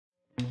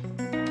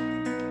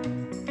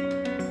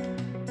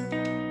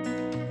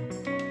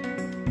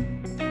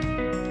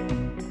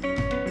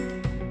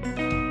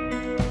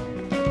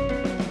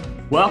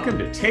Welcome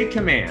to Take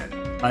Command,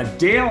 a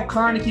Dale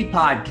Carnegie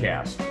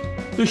podcast,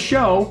 the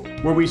show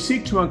where we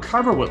seek to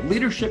uncover what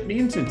leadership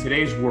means in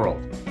today's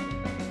world.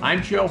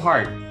 I'm Joe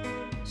Hart,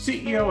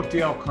 CEO of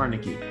Dale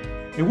Carnegie,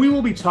 and we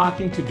will be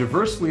talking to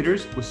diverse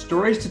leaders with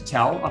stories to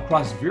tell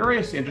across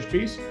various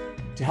industries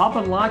to help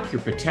unlock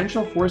your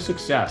potential for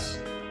success.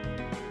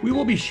 We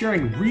will be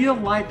sharing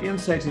real-life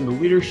insights into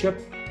leadership,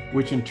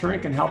 which in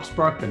turn can help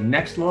spark the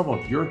next level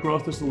of your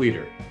growth as a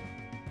leader.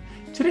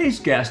 Today's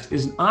guest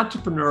is an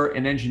entrepreneur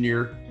and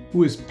engineer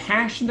who is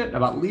passionate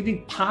about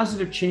leading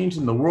positive change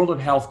in the world of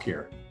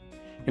healthcare.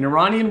 An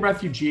Iranian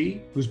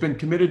refugee who's been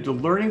committed to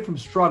learning from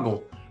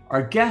struggle,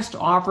 our guest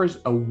offers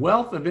a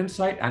wealth of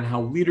insight on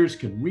how leaders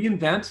can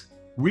reinvent,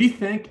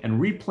 rethink, and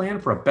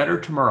replan for a better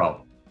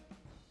tomorrow.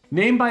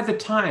 Named by the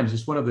Times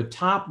as one of the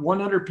top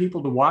 100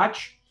 people to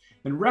watch,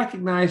 and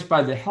recognized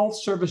by the Health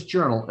Service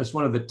Journal as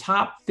one of the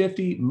top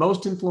 50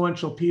 most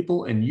influential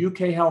people in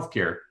UK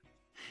healthcare,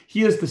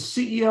 he is the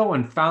CEO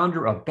and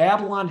founder of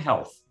Babylon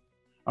Health,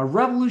 a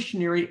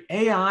revolutionary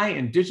AI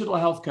and digital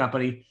health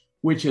company,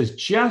 which has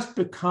just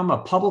become a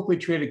publicly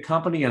traded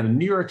company on the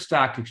New York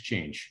Stock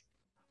Exchange.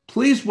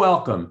 Please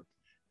welcome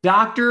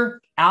Dr.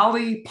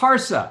 Ali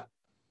Parsa.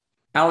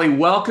 Ali,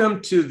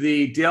 welcome to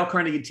the Dale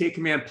Carnegie Take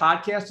Command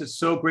podcast. It's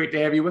so great to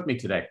have you with me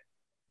today.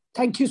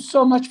 Thank you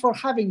so much for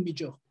having me,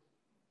 Joe.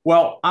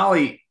 Well,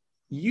 Ali,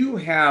 you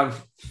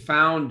have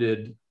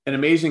founded an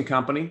amazing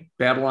company,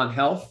 Babylon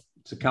Health.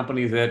 It's a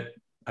company that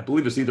I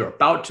believe is either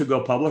about to go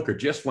public or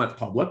just went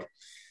public.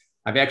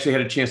 I've actually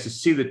had a chance to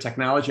see the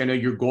technology. I know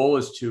your goal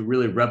is to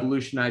really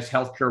revolutionize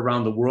healthcare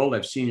around the world.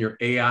 I've seen your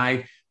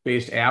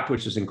AI-based app,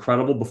 which is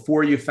incredible.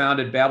 Before you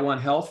founded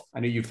Babylon Health, I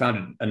know you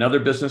founded another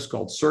business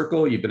called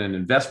Circle. You've been an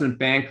investment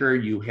banker.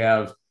 You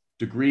have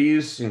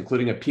degrees,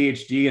 including a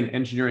Ph.D. in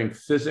engineering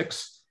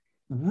physics.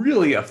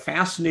 Really a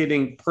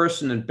fascinating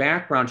person and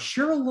background.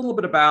 Share a little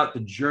bit about the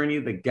journey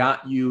that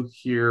got you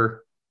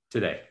here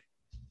today.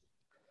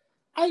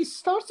 I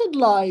started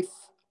life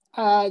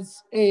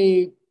as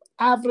an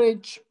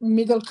average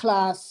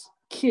middle-class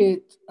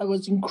kid. I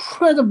was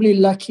incredibly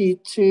lucky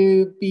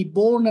to be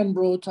born and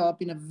brought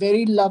up in a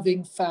very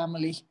loving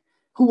family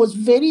who was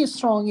very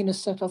strong in a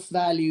set of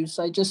values.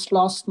 I just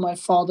lost my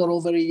father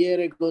over a year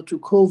ago to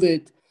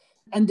COVID.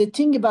 And the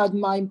thing about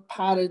my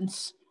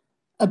parents,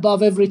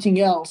 above everything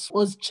else,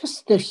 was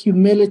just the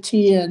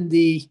humility and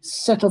the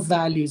set of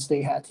values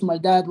they had. My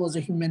dad was a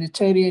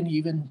humanitarian. He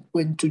even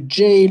went to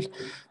jail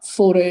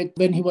for it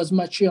when he was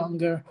much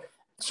younger.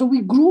 So we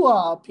grew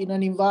up in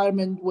an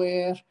environment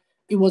where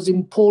it was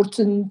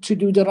important to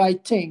do the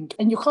right thing.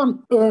 And you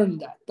can't earn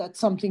that. That's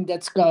something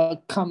that's got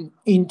to come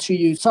into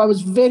you. So I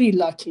was very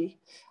lucky.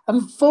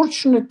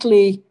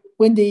 Unfortunately,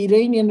 when the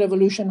Iranian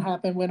Revolution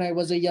happened, when I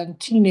was a young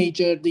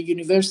teenager, the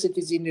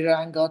universities in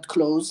Iran got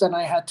closed and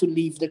I had to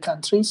leave the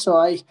country. So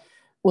I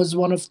was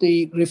one of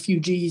the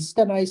refugees.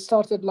 Then I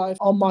started life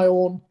on my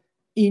own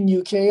in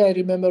UK. I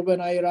remember when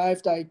I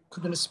arrived, I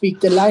couldn't speak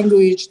the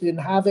language,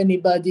 didn't have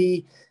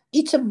anybody.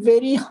 It's a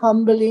very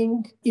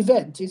humbling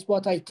event, is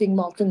what I think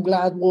Malcolm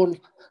Gladwell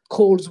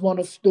calls one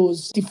of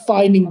those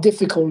defining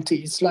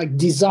difficulties, like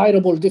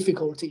desirable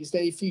difficulties,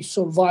 that if you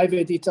survive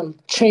it, it'll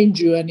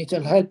change you and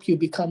it'll help you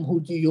become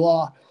who you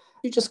are.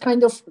 You just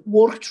kind of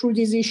work through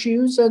these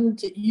issues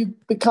and you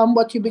become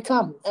what you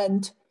become.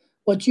 And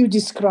what you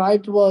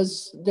described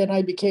was then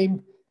I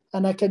became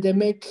an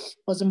academic,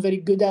 wasn't very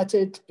good at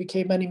it,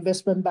 became an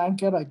investment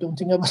banker. I don't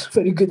think I was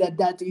very good at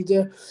that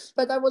either.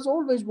 But I was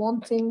always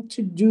wanting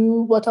to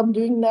do what I'm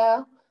doing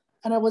now.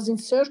 And I was in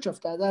search of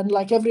that. And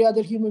like every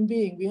other human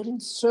being, we are in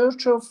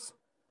search of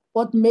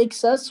what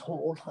makes us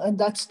whole. And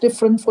that's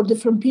different for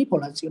different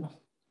people, as you know.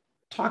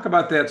 Talk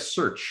about that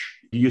search.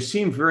 You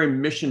seem very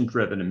mission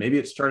driven, and maybe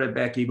it started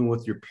back even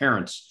with your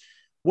parents.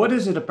 What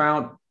is it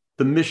about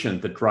the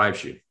mission that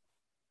drives you?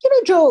 You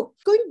know, Joe,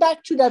 going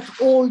back to that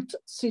old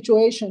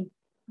situation,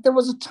 there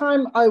was a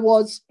time I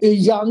was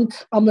young.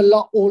 I'm a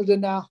lot older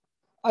now.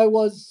 I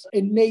was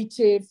a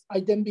native. I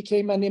then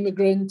became an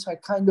immigrant. I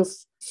kind of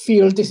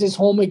feel this is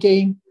home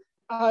again.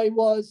 I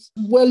was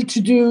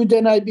well-to-do.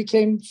 Then I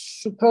became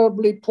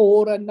superbly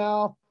poor. And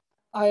now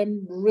I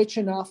am rich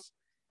enough.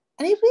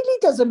 And it really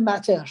doesn't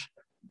matter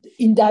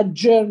in that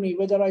journey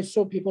whether I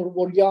saw people who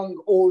were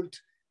young, old,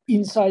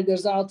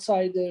 insiders,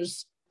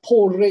 outsiders,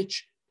 poor,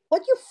 rich.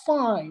 What you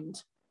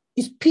find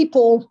is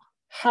people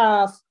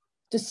have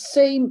the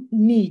same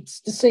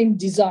needs, the same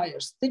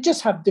desires. They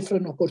just have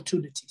different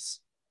opportunities.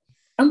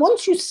 And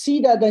once you see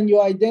that and you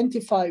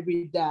identify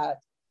with that,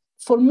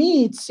 for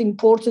me, it's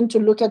important to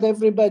look at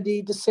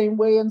everybody the same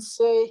way and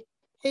say,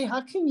 hey,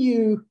 how can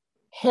you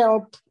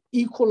help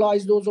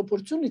equalize those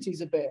opportunities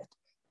a bit?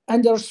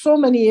 And there are so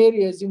many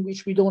areas in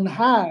which we don't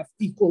have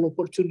equal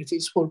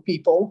opportunities for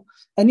people.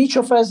 And each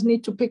of us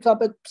need to pick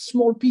up a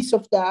small piece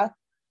of that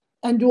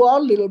and do our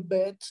little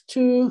bit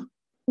to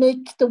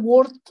make the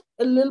world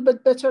a little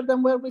bit better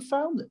than where we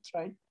found it,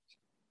 right?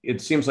 It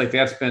seems like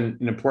that's been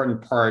an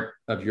important part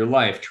of your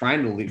life,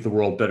 trying to leave the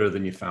world better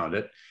than you found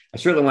it. I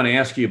certainly want to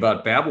ask you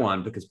about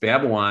Babylon, because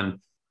Babylon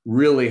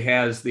really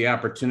has the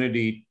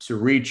opportunity to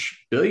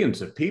reach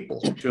billions of people,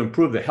 to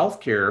improve the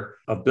healthcare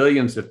of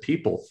billions of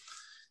people.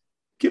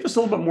 Give us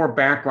a little bit more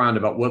background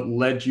about what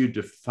led you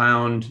to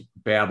found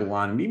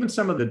Babylon and even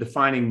some of the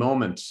defining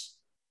moments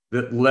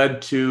that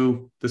led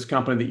to this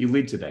company that you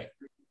lead today.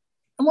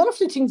 And one of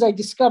the things I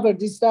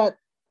discovered is that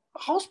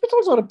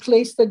hospitals are a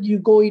place that you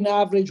go in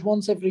average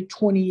once every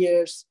 20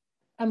 years.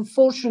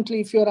 Unfortunately,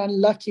 if you're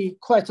unlucky,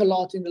 quite a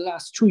lot in the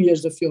last 2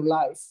 years of your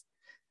life.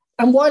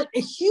 And while a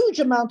huge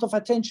amount of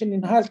attention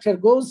in healthcare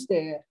goes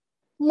there,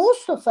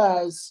 most of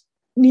us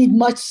need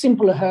much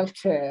simpler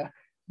healthcare,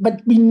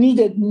 but we need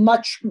it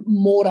much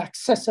more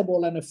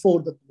accessible and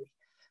affordably.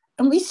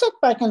 And we sat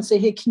back and say,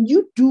 hey, can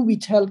you do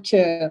with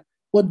healthcare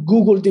what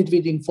Google did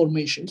with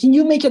information? Can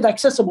you make it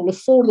accessible,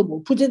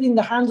 affordable, put it in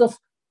the hands of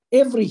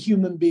every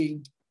human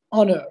being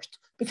on earth?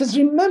 Because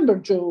remember,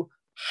 Joe,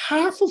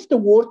 half of the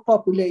world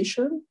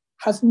population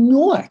has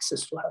no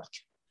access to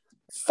healthcare.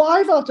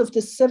 5 out of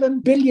the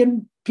 7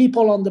 billion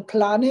people on the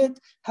planet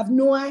have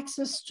no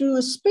access to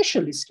a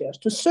specialist care,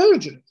 to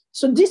surgery.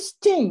 So this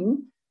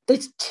thing,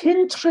 this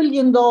 $10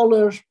 trillion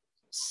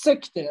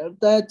sector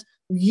that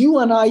you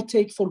and I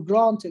take for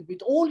granted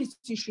with all its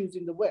issues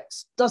in the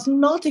West, does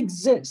not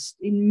exist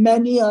in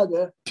many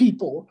other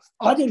people,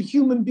 other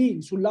human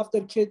beings who love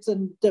their kids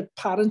and their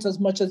parents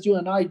as much as you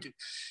and I do.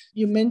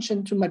 You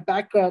mentioned to my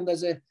background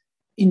as an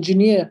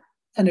engineer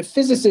and a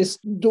physicist,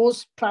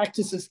 those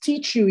practices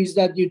teach you is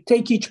that you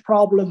take each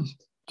problem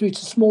to its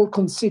small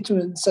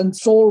constituents and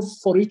solve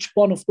for each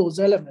one of those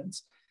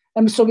elements.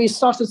 And so we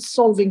started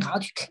solving how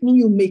can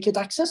you make it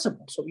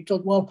accessible? So we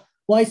thought, well,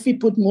 why if we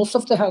put most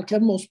of the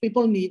healthcare most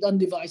people need on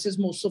devices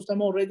most of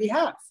them already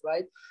have,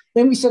 right?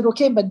 Then we said,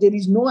 okay, but there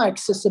is no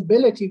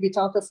accessibility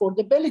without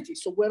affordability.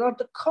 So where are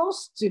the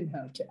costs in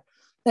healthcare?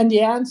 And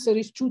the answer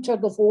is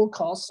 2/3 of all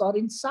costs are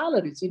in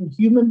salaries, in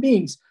human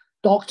beings.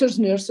 Doctors,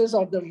 nurses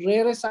are the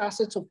rarest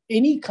assets of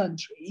any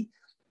country,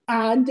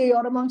 and they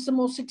are amongst the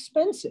most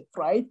expensive,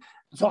 right?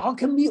 So how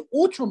can we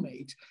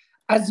automate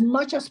as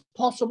much as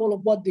possible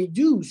of what they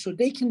do so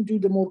they can do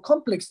the more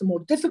complex, the more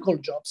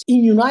difficult jobs? In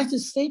the United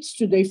States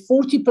today,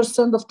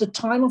 40% of the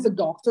time of a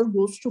doctor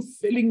goes to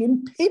filling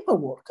in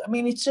paperwork. I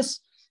mean, it's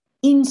just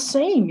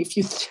insane if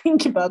you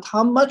think about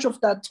how much of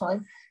that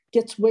time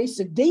gets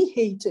wasted. They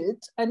hate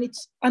it, and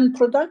it's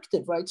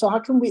unproductive, right? So how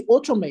can we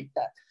automate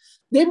that?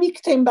 Then we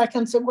came back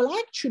and said, well,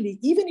 actually,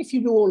 even if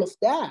you do all of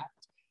that,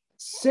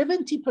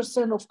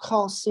 70% of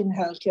costs in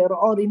healthcare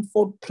are in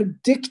for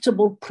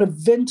predictable,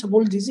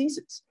 preventable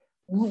diseases.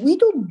 We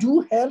don't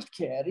do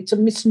healthcare. It's a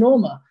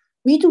misnomer.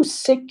 We do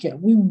sick care.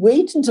 We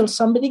wait until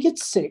somebody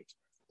gets sick,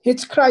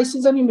 hits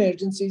crises and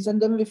emergencies,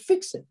 and then we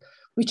fix it,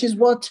 which is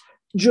what,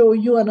 Joe,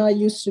 you and I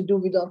used to do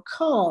with our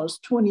cars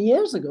 20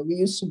 years ago. We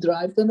used to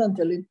drive them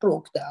until it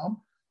broke down,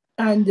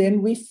 and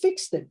then we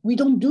fixed it. We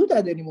don't do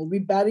that anymore. We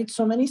buried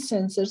so many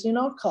sensors in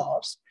our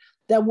cars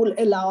that will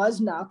allow us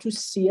now to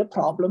see a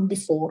problem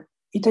before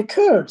it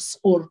occurs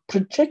or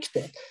project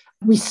it.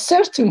 We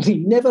certainly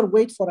never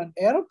wait for an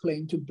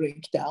airplane to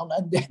break down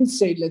and then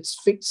say, let's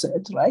fix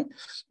it, right?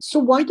 So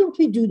why don't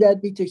we do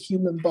that with a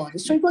human body?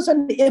 So it was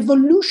an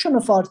evolution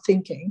of our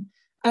thinking.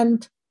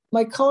 And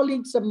my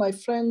colleagues and my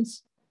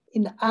friends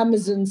in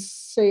Amazon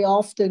say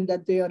often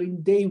that they are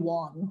in day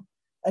one.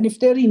 And if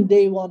they're in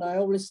day one, I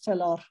always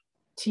tell our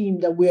team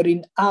that we're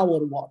in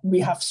hour one.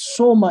 We have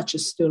so much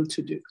still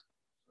to do.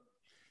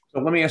 So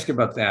let me ask you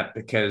about that,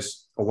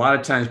 because a lot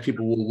of times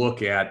people will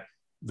look at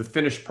the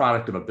finished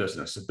product of a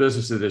business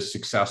that is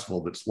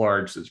successful, that's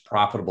large, that's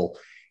profitable.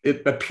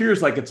 It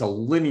appears like it's a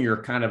linear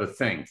kind of a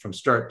thing from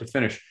start to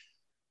finish.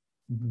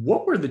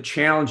 What were the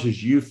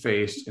challenges you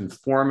faced in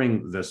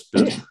forming this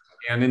business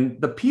and in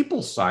the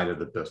people side of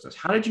the business?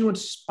 How did you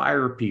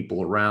inspire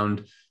people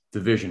around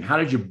the vision? How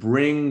did you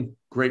bring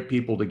great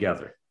people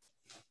together?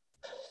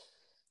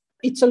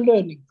 It's a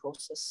learning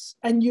process,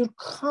 and you're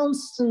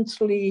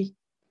constantly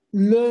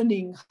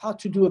learning how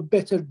to do a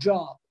better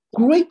job.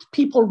 Great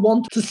people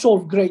want to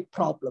solve great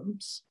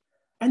problems,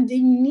 and they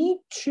need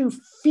to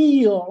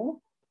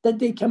feel that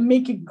they can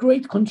make a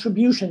great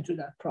contribution to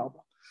that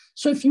problem.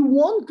 So if you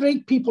want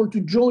great people to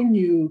join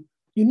you,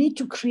 you need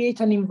to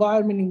create an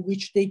environment in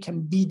which they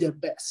can be their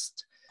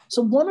best.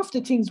 So one of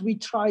the things we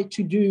try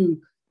to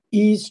do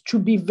is to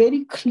be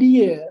very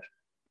clear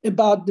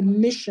about the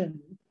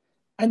mission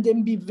and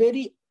then be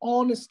very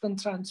honest and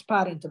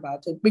transparent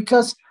about it.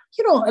 Because,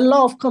 a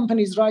lot of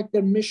companies write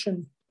their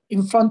mission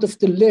in front of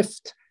the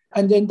lift,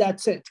 and then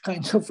that's it,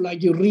 kind of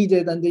like you read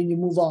it and then you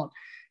move on.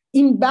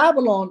 In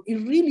Babylon,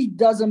 it really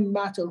doesn't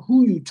matter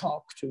who you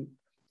talk to.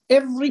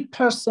 Every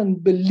person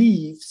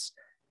believes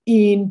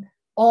in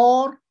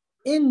our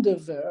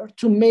endeavor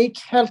to make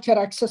healthcare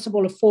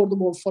accessible,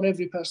 affordable for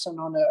every person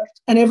on earth,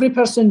 and every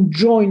person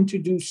joined to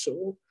do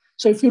so.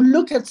 So if you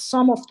look at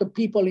some of the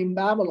people in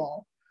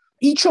Babylon,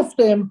 each of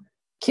them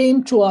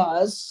came to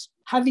us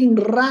having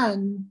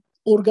run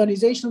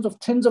organizations of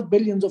tens of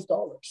billions of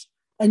dollars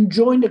and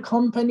joined a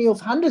company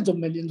of hundreds of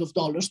millions of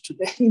dollars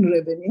today in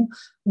revenue.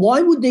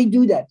 Why would they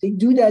do that? They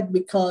do that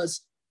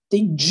because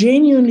they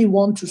genuinely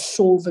want to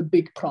solve a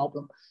big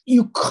problem.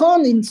 You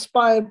can't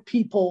inspire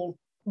people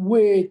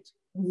with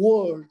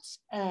words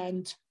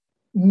and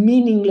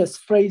meaningless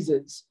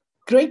phrases.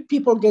 Great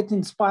people get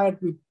inspired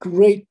with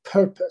great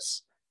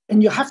purpose.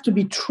 And you have to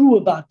be true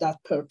about that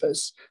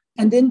purpose.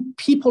 And then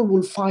people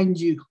will find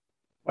you.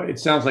 Well, it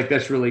sounds like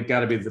that's really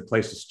got to be the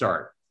place to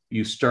start.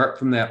 You start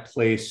from that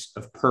place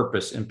of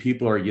purpose and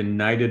people are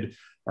united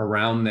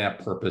around that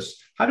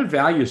purpose. How do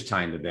values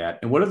tie into that?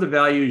 And what are the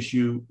values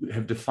you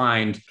have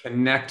defined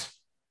connect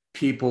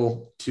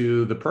people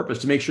to the purpose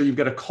to make sure you've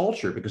got a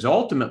culture? Because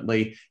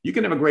ultimately you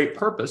can have a great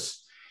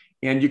purpose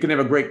and you can have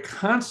a great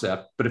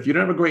concept, but if you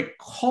don't have a great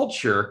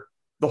culture,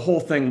 the whole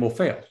thing will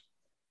fail.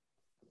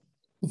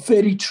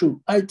 Very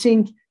true. I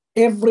think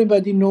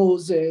everybody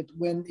knows it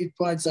when it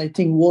was, I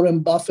think, Warren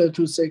Buffett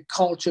who said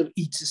culture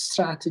eats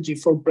strategy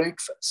for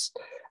breakfast.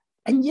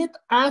 And yet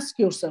ask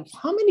yourself,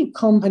 how many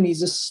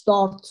companies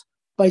start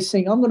by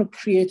saying, I'm going to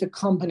create a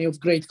company of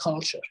great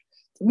culture?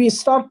 We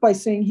start by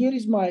saying, here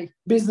is my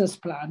business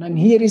plan, and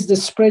here is the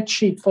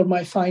spreadsheet for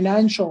my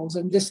financials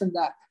and this and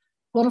that.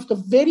 One of the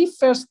very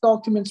first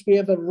documents we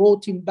ever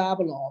wrote in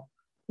Babylon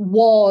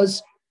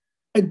was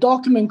a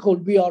document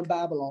called We Are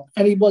Babylon.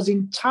 And it was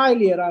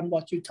entirely around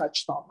what you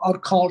touched on, our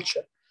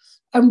culture.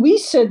 And we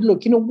said,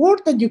 look, in a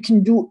world that you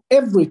can do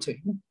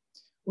everything,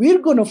 we're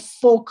going to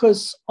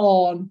focus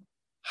on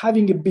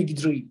having a big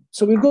dream.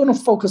 So we're going to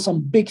focus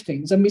on big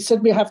things. And we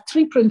said we have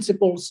 3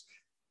 principles: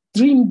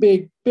 dream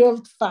big,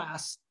 build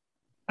fast,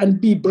 and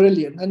be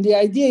brilliant. And the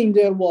idea in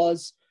there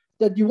was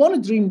that you want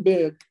to dream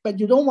big, but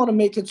you don't want to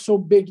make it so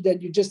big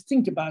that you just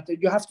think about it.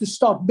 You have to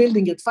start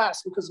building it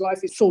fast because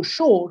life is so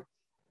short.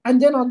 And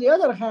then on the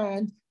other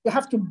hand, you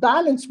have to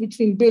balance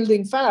between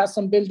building fast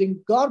and building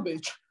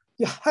garbage.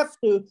 You have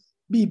to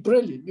be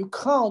brilliant. You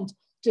can't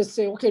just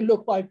say, okay,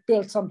 look, I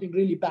built something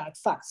really bad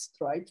fast,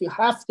 right? You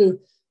have to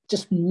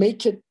just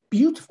make it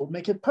beautiful,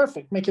 make it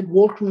perfect, make it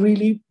work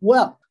really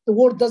well. The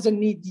world doesn't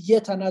need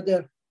yet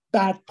another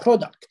bad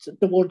product.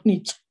 The world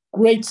needs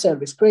great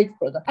service, great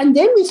product. And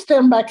then we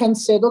stand back and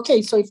said,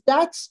 okay, so if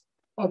that's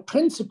our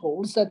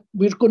principles, that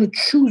we're going to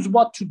choose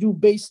what to do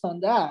based on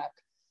that,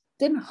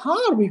 then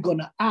how are we going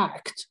to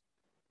act?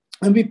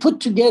 And we put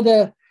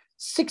together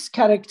 6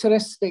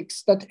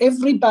 characteristics that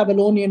every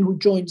Babylonian who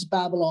joins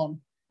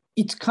Babylon,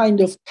 it's kind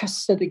of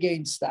tested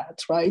against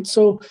that, right?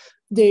 So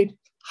the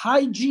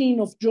hygiene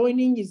of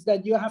joining is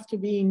that you have to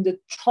be in the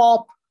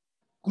top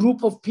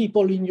group of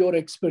people in your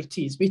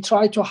expertise. We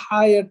try to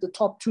hire the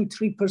top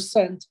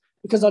 2-3%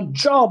 because our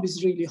job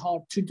is really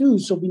hard to do.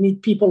 So we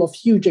need people of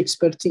huge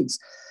expertise.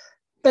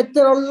 But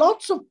there are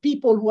lots of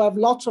people who have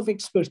lots of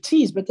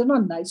expertise, but they're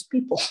not nice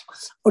people,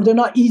 or they're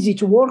not easy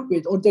to work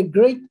with, or they're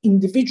great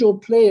individual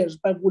players,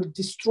 but will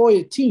destroy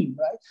a team,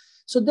 right?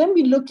 So then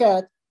we look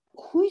at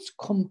who is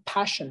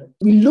compassionate.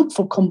 We look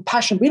for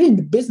compassion. We're in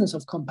the business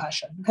of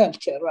compassion,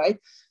 healthcare, right?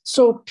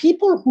 So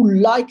people who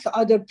like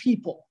other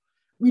people.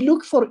 We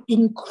look for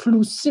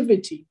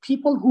inclusivity,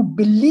 people who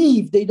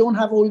believe they don't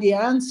have all the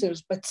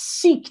answers, but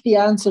seek the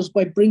answers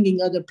by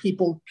bringing other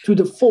people to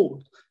the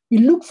fold. We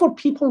look for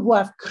people who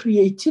have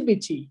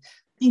creativity.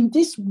 In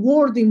this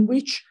world in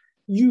which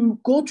you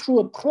go through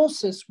a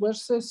process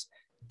versus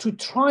to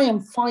try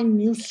and find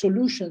new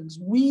solutions,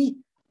 we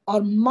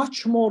are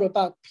much more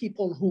about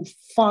people who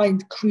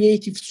find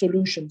creative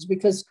solutions,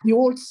 because the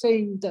old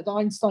saying that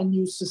Einstein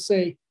used to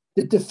say,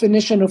 the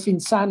definition of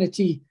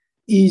insanity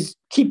is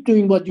keep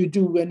doing what you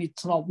do when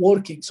it's not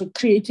working. So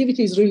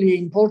creativity is really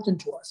important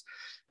to us.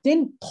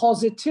 Then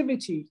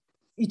positivity,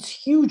 it's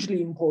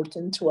hugely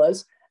important to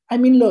us. I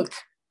mean, look,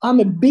 I'm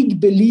a big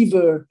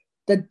believer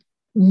that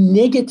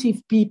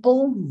negative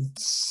people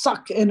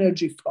suck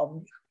energy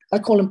from you. I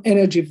call them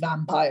energy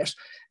vampires.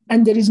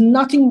 And there is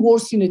nothing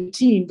worse in a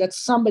team than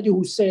somebody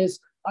who says,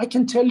 I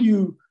can tell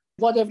you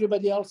what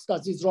everybody else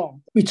does is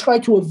wrong. We try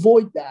to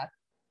avoid that.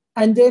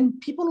 And then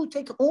people who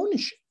take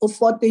ownership of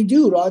what they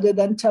do rather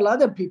than tell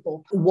other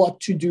people what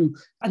to do.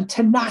 And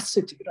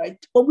tenacity, right?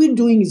 What we're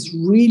doing is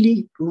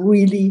really,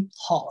 really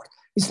hard.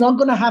 It's not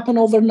going to happen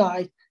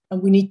overnight.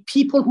 And we need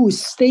people who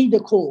stay the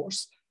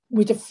course.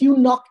 With a few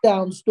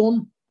knockdowns,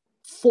 don't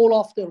fall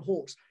off their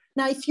horse.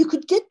 Now, if you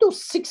could get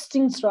those 6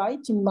 things right,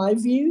 in my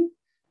view,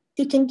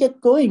 you can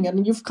get going.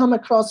 And you've come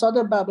across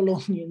other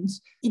Babylonians.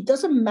 It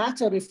doesn't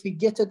matter if we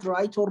get it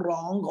right or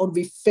wrong, or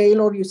we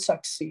fail or you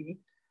succeed.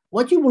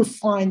 What you will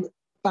find,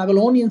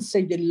 Babylonians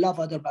say they love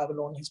other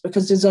Babylonians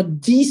because these are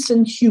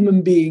decent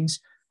human beings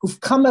who've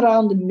come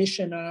around the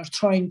mission and are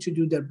trying to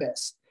do their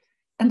best.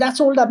 And that's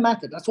all that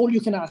matters. That's all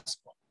you can ask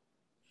for.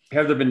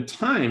 Have there been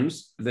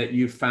times that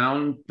you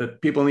found that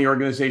people in the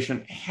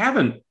organization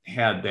haven't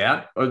had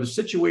that, or the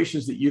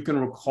situations that you can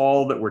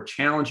recall that were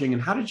challenging,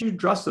 and how did you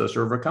address those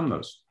or overcome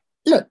those?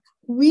 Look,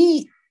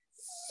 we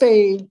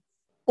fail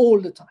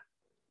all the time.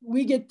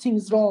 We get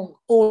things wrong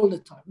all the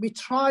time. We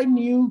try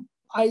new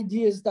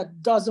ideas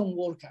that doesn't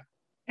work out,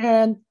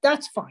 and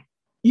that's fine.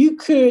 You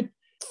could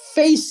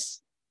face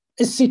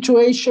a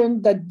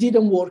situation that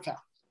didn't work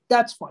out.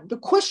 That's fine. The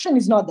question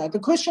is not that. The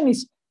question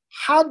is,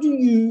 how do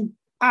you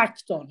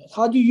act on it?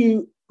 How do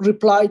you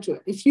reply to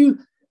it? If you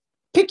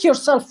pick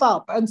yourself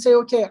up and say,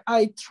 okay,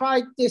 I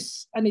tried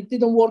this and it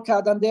didn't work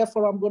out, and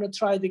therefore I'm going to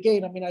try it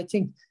again. I mean, I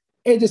think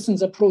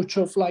Edison's approach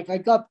of like, I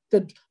got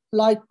the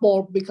light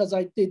bulb because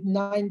I did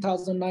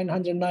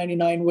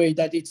 9,999 ways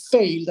that it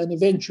failed and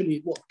eventually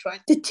it worked,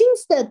 right? The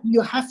things that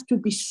you have to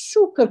be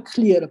super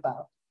clear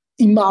about,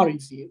 in my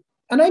view,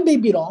 and I may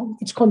be wrong,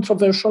 it's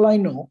controversial, I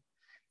know,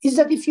 is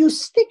that if you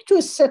stick to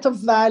a set of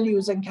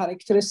values and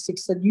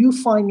characteristics that you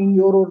find in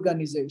your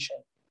organization,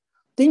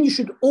 then you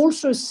should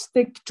also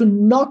stick to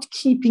not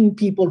keeping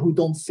people who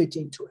don't fit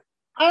into it.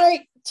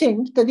 I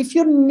think that if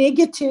you're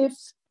negative,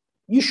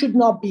 you should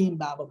not be in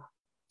Babylon.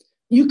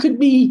 You could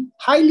be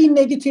highly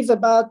negative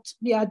about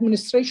the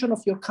administration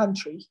of your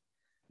country,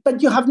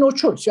 but you have no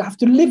choice. You have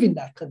to live in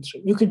that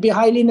country. You could be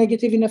highly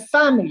negative in a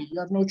family. You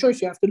have no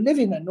choice. You have to live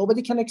in that.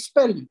 Nobody can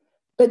expel you.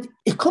 But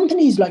a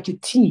company is like a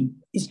team.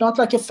 It's not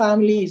like a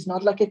family. It's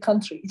not like a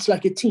country. It's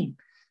like a team.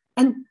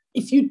 And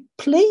if you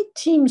play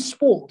team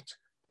sport,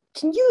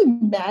 can you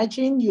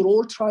imagine you're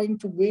all trying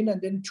to win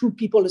and then two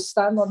people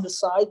stand on the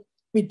side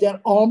with their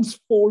arms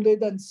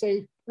folded and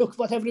say, look,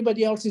 what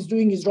everybody else is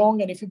doing is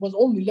wrong. And if it was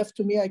only left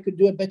to me, I could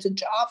do a better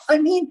job. I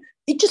mean,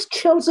 it just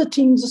kills a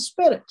team's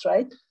spirit,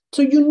 right?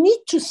 So you need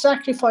to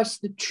sacrifice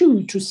the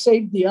two to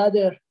save the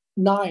other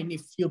 9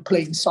 if you're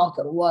playing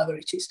soccer or whatever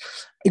it is.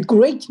 A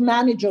great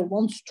manager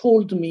once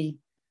told me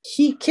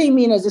he came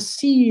in as a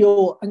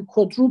CEO and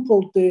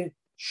quadrupled the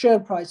share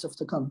price of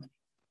the company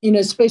in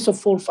a space of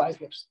 4 or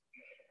 5 years.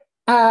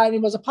 And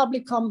it was a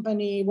public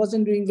company,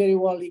 wasn't doing very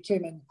well. He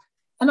came in.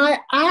 And I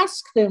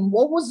asked him,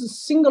 what was the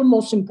single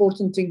most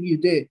important thing you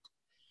did?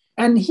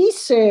 And he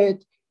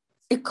said,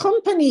 a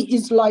company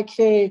is like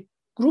a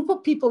group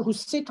of people who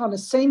sit on the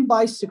same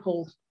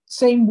bicycle,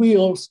 same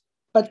wheels,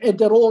 but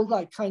they're all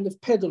like kind of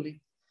pedaling.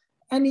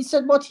 And he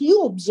said, what he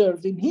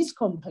observed in his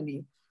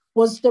company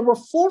was there were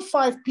 4 or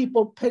 5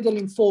 people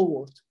pedaling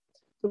forward.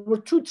 There were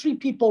 2 or 3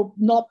 people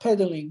not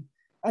pedaling,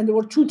 and there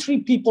were 2 or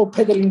 3 people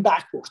pedaling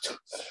backward.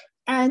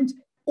 And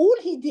all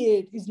he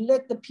did is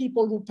let the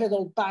people who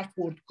pedaled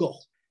backward go.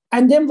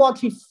 And then what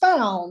he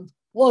found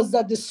was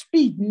that the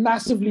speed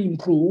massively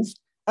improved.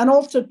 And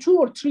after 2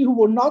 or 3 who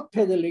were not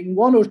pedaling,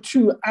 1 or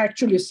 2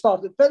 actually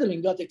started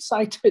pedaling, got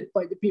excited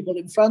by the people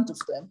in front of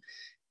them.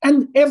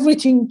 And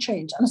everything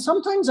changed. And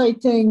sometimes I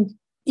think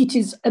it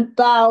is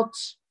about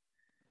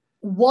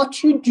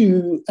what you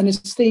do and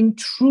staying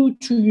true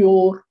to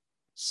your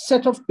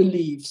set of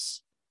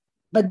beliefs,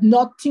 but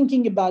not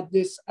thinking about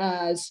this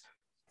as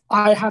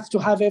I have to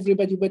have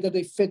everybody, whether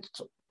they fit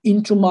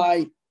into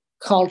my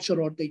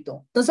culture or they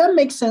don't. Does that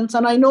make sense?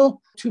 And I know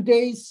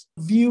today's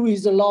view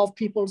is a lot of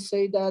people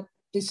say that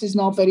this is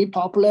not very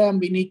popular and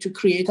we need to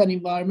create an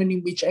environment in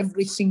which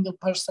every single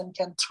person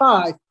can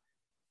thrive.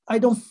 I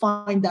don't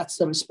find that's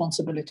the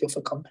responsibility of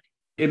a company.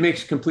 It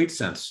makes complete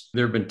sense.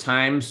 There have been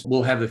times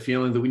we'll have the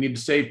feeling that we need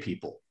to save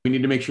people. We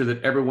need to make sure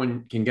that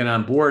everyone can get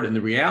on board. And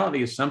the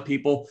reality is some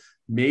people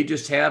may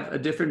just have a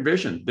different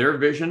vision. Their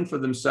vision for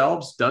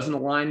themselves doesn't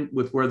align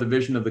with where the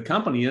vision of the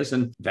company is,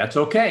 and that's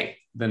okay.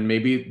 Then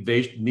maybe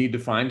they need to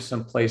find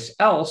someplace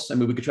else. I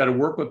mean, we could try to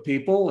work with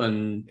people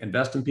and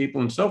invest in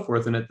people and so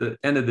forth. And at the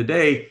end of the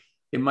day,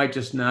 it might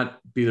just not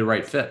be the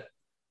right fit.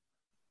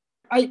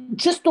 I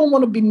just don't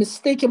want to be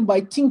mistaken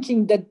by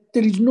thinking that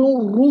there is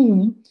no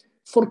room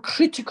for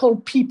critical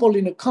people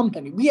in a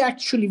company. We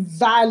actually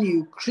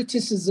value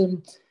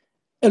criticism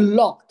a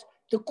lot.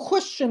 The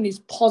question is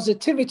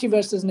positivity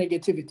versus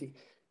negativity.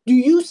 Do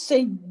you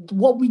say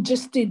what we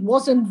just did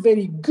wasn't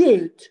very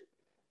good,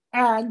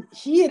 and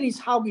here is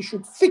how we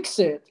should fix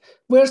it,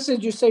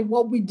 versus you say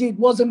what we did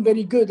wasn't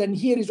very good, and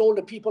here is all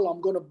the people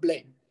I'm going to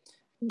blame?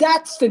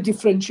 That's the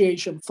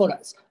differentiation for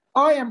us.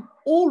 I am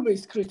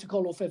always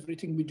critical of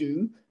everything we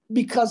do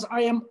because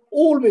I am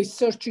always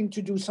searching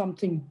to do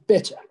something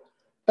better.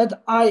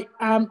 But I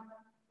am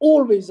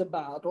always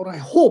about, or I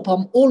hope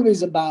I'm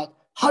always about,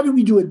 how do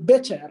we do it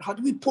better? How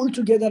do we pull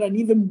together and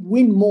even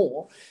win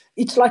more?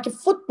 It's like a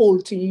football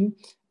team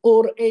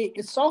or a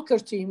soccer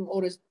team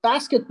or a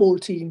basketball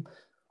team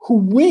who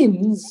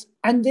wins,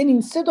 and then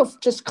instead of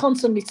just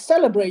constantly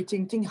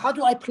celebrating, think, how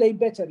do I play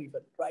better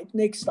even, right,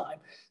 next time?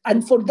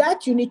 And for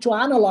that, you need to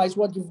analyze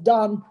what you've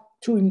done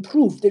to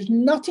improve. There's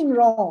nothing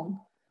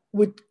wrong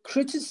with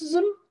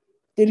criticism.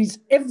 There is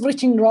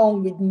everything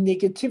wrong with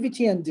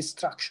negativity and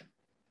destruction.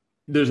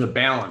 There's a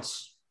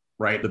balance,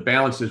 right? The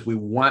balance is we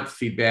want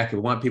feedback. We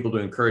want people to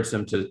encourage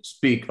them to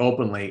speak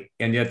openly.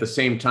 And yet at the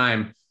same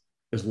time,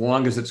 as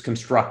long as it's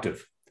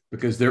constructive,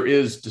 because there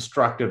is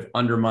destructive,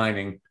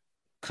 undermining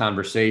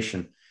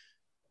conversation.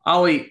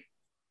 Ali,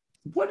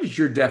 what is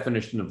your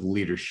definition of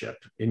leadership?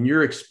 In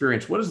your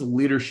experience, what does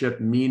leadership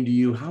mean to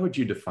you? How would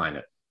you define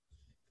it?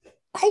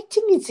 I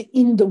think it's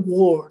in the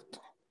word.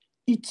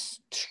 It's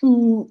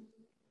to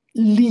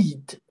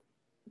lead.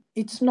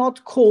 It's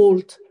not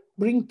called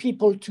bring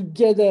people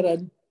together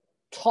and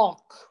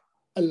talk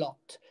a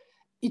lot.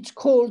 It's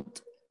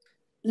called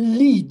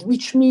lead,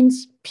 which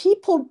means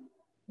people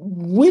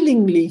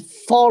willingly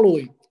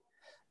following.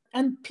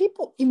 And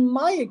people, in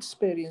my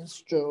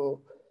experience,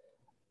 Joe,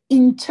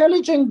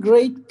 intelligent,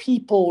 great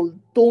people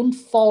don't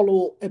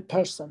follow a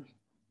person.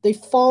 They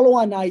follow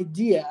an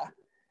idea,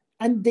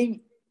 and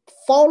they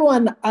follow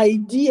an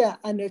idea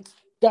and a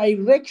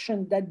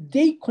direction that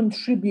they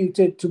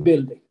contributed to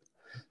building.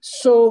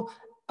 So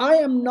I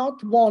am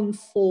not one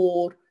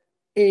for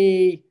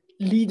a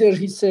leader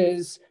who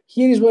says,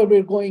 here is where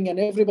we're going, and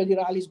everybody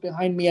rallies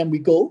behind me and we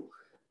go.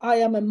 I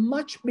am a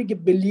much bigger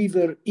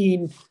believer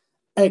in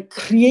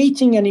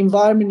creating an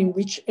environment in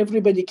which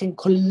everybody can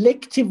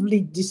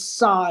collectively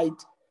decide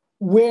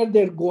where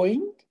they're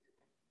going,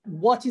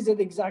 what is it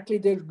exactly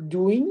they're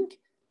doing,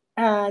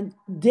 and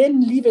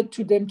then leave it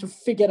to them to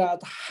figure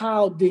out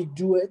how they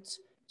do it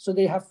so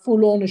they have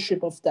full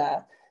ownership of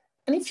that.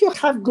 And if you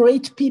have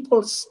great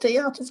people, stay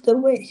out of their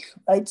way,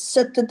 right?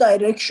 Set the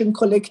direction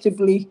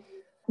collectively.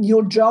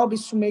 Your job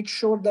is to make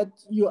sure that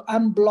you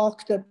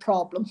unblock their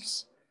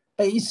problems.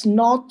 It's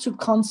not to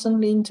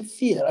constantly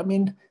interfere. I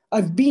mean,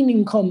 I've been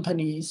in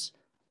companies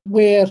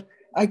where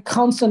I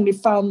constantly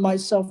found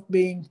myself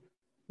being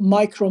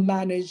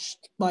micromanaged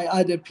by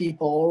other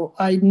people.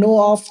 I know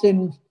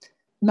often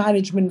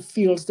management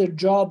feels their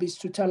job is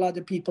to tell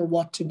other people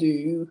what to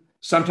do.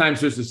 Sometimes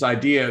there's this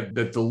idea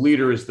that the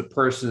leader is the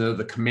person or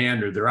the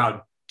commander. They're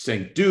out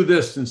saying, do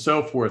this and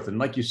so forth. And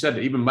like you said,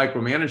 even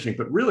micromanaging.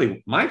 But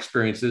really, my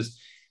experience is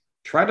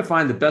try to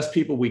find the best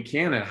people we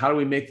can and how do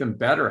we make them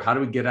better? How do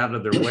we get out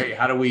of their way?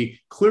 How do we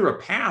clear a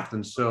path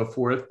and so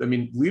forth? I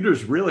mean,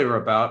 leaders really are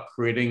about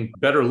creating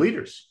better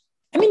leaders.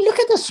 I mean, look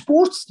at the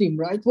sports team,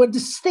 right? Where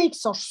the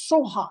stakes are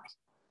so high.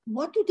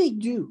 What do they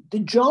do? The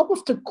job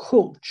of the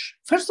coach.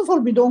 First of all,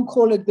 we don't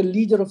call it the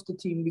leader of the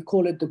team. We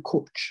call it the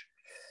coach.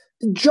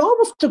 The job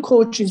of the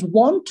coach is,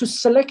 one, to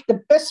select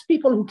the best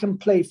people who can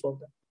play for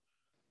them.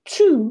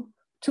 Two,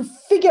 to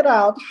figure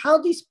out how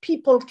these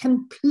people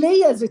can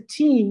play as a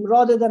team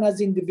rather than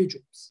as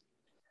individuals.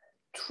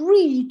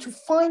 Three, to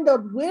find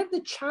out where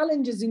the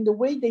challenges in the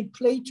way they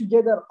play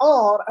together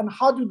are and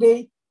how do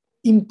they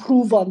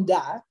improve on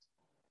that.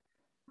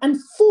 And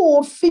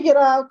four, figure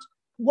out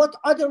what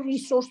other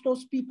resource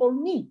those people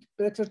need,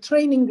 better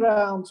training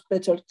grounds,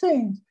 better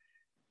things.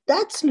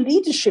 That's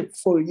leadership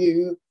for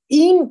you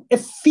in a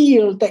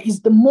field that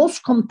is the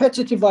most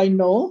competitive I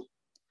know,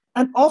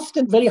 and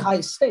often very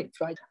high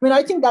stakes, right? I mean,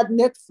 I think that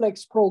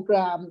Netflix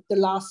program, The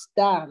Last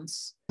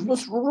Dance,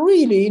 was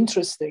really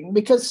interesting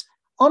because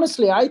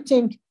honestly, I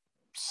think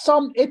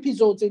some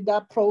episodes in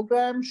that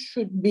program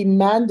should be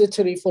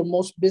mandatory for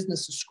most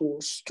business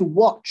schools to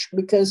watch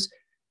because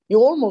you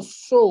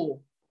almost saw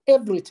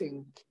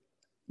everything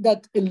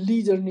that a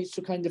leader needs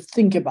to kind of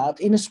think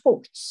about in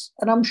sports.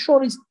 And I'm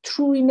sure it's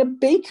true in a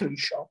bakery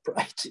shop,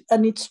 right?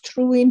 And it's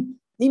true in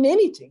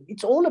anything.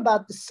 It's all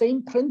about the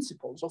same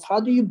principles of how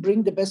do you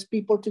bring the best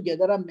people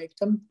together and make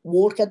them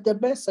work at their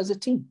best as a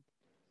team.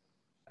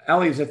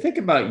 Ali, as I think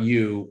about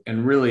you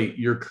and really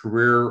your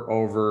career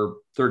over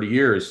 30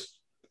 years,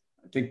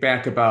 I think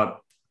back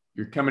about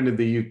you're coming to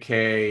the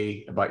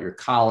UK, about your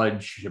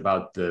college,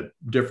 about the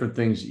different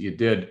things that you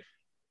did.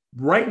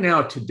 Right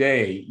now,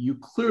 today, you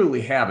clearly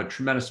have a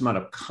tremendous amount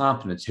of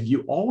confidence. Have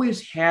you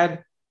always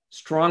had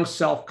strong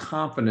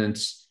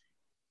self-confidence?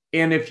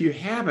 And if you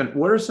haven't,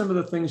 what are some of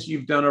the things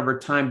you've done over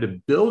time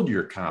to build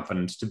your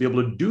confidence to be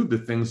able to do the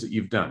things that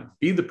you've done,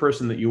 be the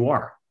person that you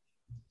are?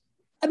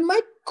 And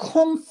my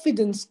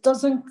confidence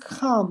doesn't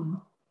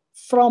come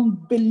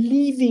from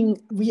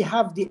believing we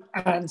have the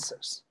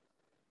answers.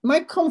 My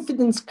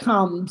confidence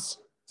comes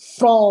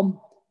from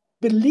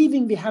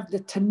believing we have the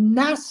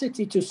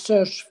tenacity to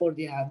search for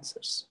the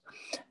answers.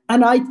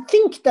 And I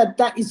think that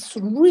that is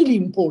really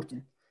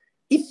important.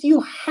 If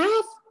you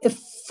have a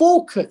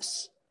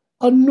focus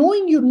on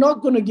knowing you're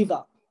not going to give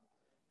up,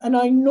 and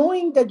on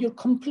knowing that you're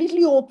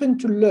completely open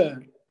to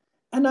learn,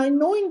 and on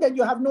knowing that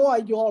you have no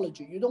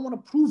ideology, you don't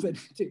want to prove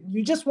anything,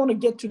 you just want to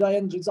get to the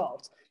end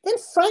result, then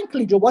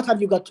frankly, Joe, what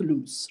have you got to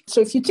lose?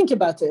 So if you think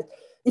about it,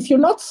 if you're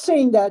not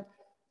saying that,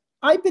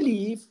 I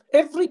believe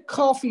every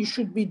coffee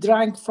should be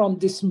drank from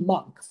this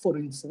mug, for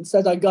instance,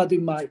 that I got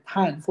in my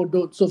hand for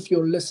those of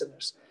your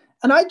listeners.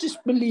 And I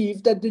just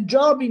believe that the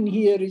job in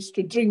here is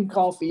to drink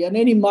coffee and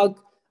any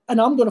mug,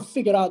 and I'm going to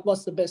figure out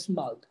what's the best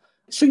mug.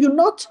 So you're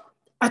not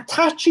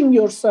attaching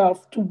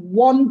yourself to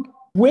one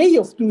way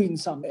of doing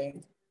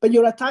something, but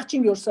you're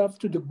attaching yourself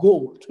to the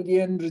goal, to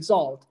the end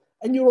result.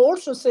 And you're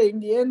also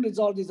saying the end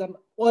result is an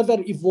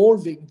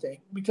ever-evolving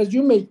thing because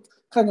you may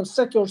kind of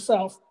set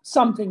yourself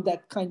something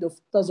that kind of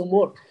doesn't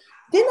work.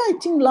 Then I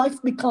think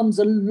life becomes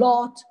a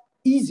lot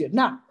easier.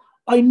 Now,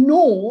 I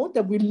know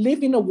that we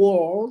live in a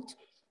world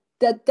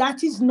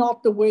that is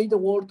not the way the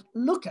world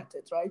look at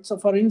it, right? So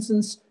for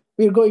instance,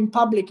 we're going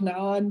public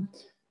now and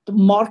the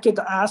market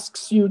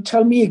asks you,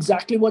 tell me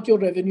exactly what your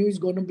revenue is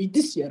going to be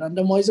this year. And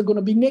then what is it going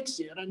to be next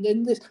year? And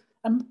then this,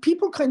 and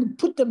people kind of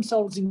put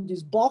themselves in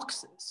these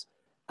boxes.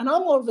 And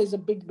I'm always a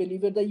big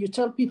believer that you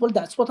tell people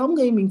that's what I'm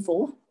aiming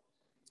for.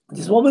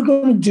 This is what we're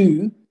going to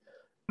do.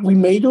 We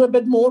may do a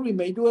bit more, we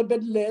may do a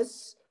bit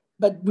less,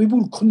 but we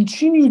will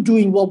continue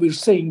doing what we're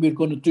saying we're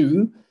going to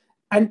do.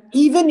 And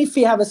even if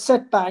we have a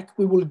setback,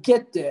 we will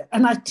get there.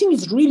 And I think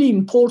it's really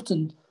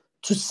important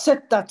to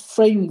set that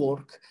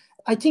framework.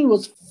 I think it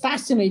was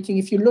fascinating.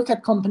 If you look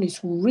at companies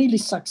who really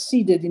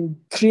succeeded in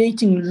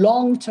creating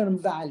long-term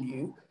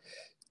value,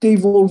 they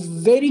were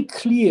very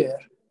clear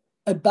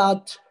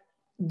about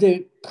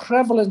the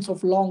prevalence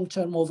of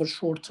long-term over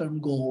short-term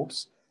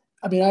goals.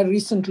 I mean, I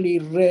recently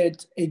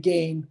read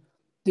again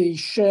the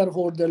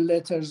shareholder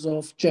letters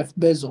of Jeff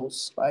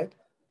Bezos, right?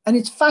 And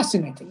it's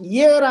fascinating.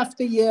 Year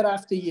after year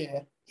after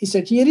year, he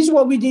said, here is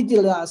what we did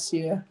the last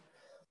year.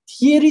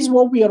 Here is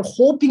what we are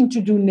hoping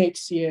to do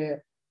next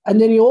year. And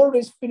then he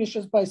always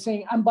finishes by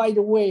saying, and by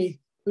the way,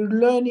 we're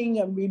learning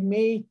and we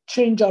may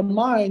change our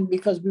mind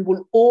because we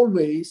will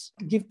always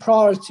give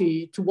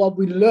priority to what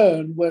we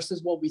learn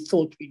versus what we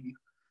thought we knew.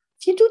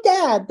 If you do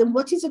that, then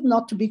what is it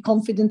not to be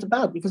confident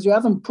about? Because you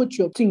haven't put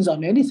your things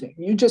on anything.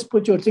 You just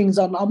put your things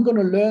on, I'm going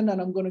to learn and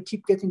I'm going to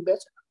keep getting better.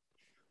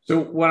 So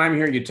what I'm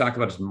hearing you talk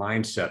about is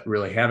mindset,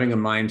 really having a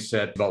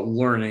mindset about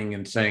learning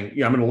and saying,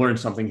 yeah, I'm going to learn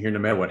something here no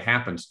matter what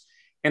happens.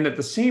 And at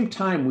the same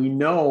time, we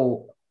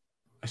know,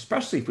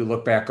 especially if we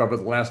look back over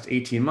the last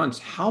 18 months,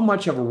 how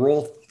much of a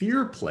role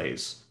fear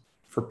plays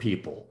for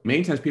people.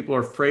 Many times people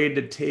are afraid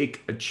to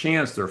take a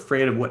chance. They're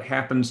afraid of what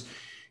happens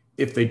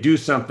if they do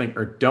something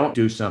or don't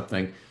do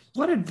something.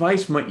 What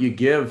advice might you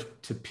give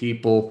to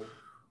people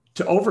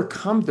to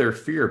overcome their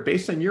fear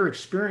based on your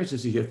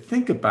experiences as you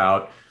think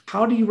about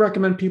how do you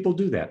recommend people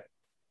do that?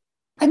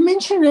 I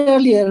mentioned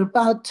earlier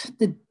about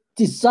the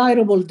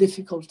desirable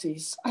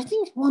difficulties. I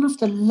think one of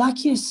the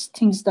luckiest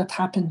things that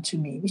happened to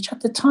me, which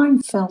at the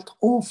time felt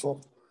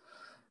awful,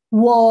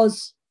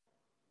 was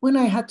when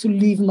I had to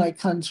leave my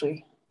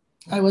country.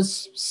 I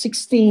was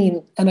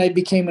 16 and I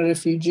became a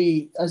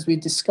refugee, as we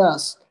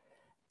discussed.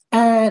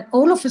 And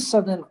all of a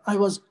sudden, I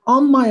was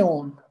on my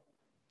own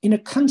in a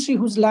country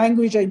whose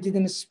language I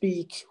didn't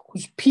speak,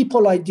 whose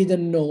people I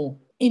didn't know,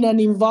 in an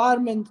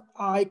environment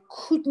I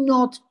could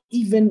not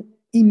even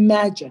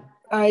imagine.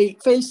 I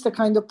faced a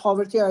kind of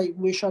poverty I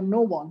wish on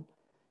no one.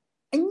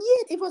 And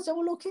yet it was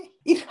all okay.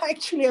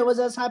 I was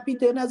as happy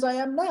then as I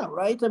am now,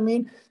 right? I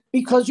mean,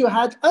 because you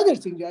had other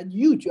things, you had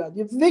youth, you had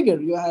your vigor,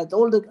 you had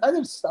all the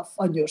other stuff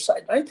on your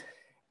side, right?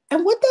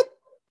 And what that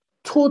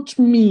taught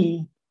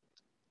me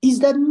is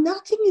that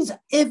nothing is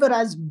ever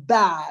as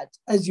bad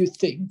as you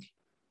think.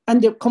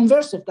 And the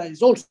converse of that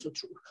is also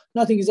true.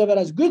 Nothing is ever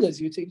as good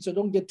as you think, so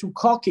don't get too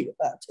cocky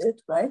about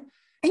it, right?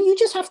 And you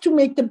just have to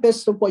make the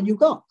best of what you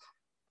got.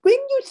 When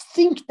you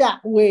think that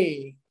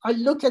way, I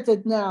look at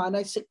it now and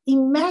I say,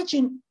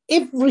 imagine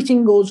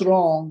everything goes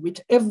wrong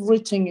with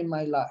everything in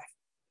my life.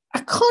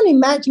 I can't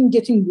imagine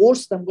getting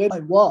worse than where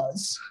I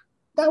was.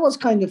 That was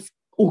kind of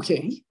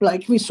okay.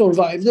 Like we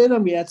survived it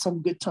and we had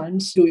some good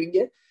times doing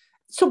it.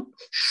 So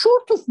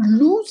short of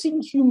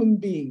losing human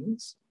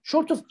beings,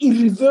 short of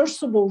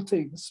irreversible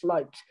things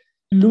like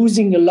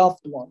losing a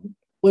loved one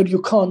where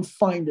you can't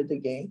find it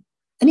again,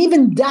 and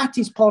even that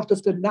is part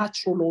of the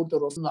natural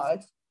order of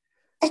life,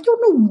 I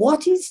don't know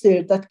what is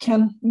there that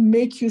can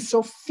make you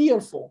so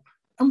fearful.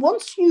 And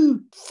once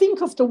you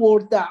think of the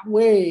world that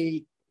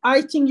way,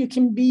 I think you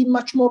can be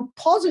much more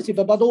positive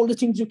about all the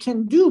things you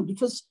can do,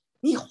 because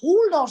we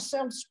hold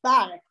ourselves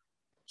back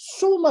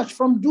so much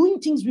from doing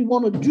things we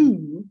want to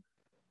do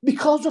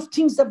because of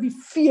things that we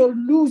fear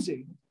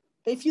losing.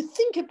 But if you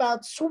think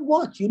about, so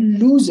what? You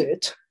lose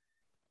it.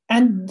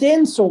 And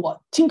then so what?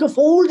 Think of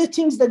all the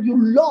things that you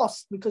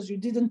lost because you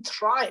didn't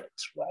try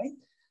it, right?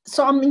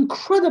 So I'm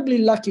incredibly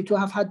lucky to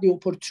have had the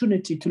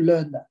opportunity to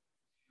learn that.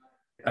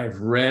 I've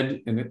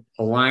read, and it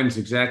aligns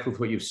exactly with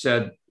what you've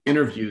said,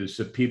 interviews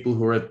of people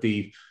who are at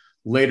the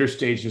later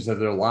stages of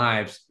their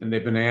lives, and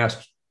they've been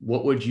asked,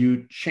 what would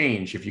you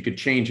change if you could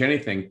change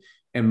anything?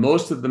 And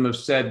most of them have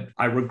said,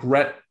 I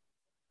regret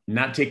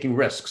not taking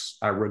risks.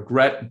 I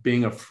regret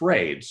being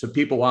afraid. So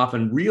people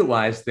often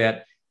realize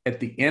that at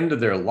the end of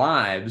their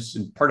lives,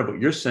 and part of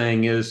what you're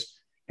saying is,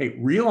 hey,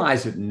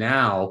 realize it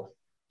now,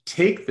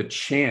 take the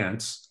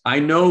chance. I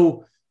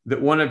know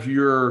that one of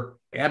your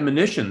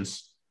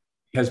admonitions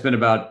has been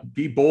about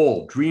be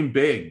bold, dream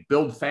big,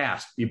 build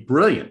fast, be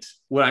brilliant.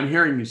 What I'm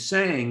hearing you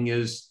saying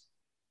is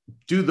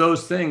do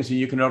those things and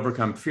you can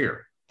overcome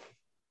fear.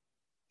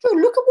 So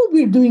look at what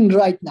we're doing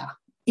right now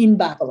in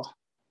Babylon.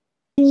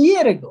 A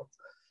year ago,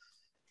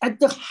 at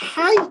the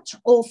height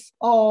of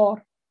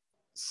our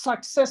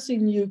success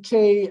in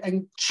UK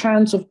and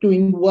chance of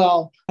doing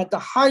well, at the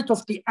height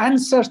of the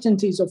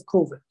uncertainties of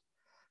COVID,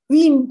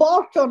 we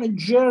embarked on a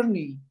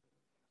journey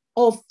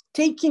of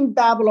taking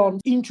Babylon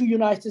into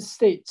United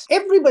States.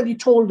 Everybody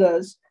told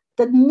us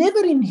that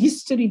never in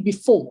history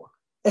before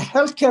a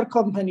healthcare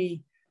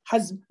company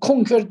has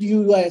conquered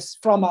US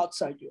from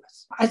outside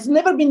US. It's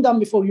never been done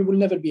before. You will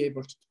never be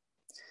able to.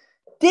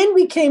 Then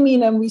we came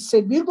in and we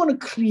said, we're going to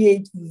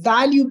create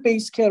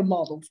value-based care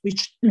models,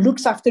 which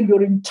looks after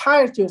your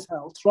entirety of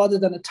health rather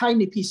than a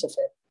tiny piece of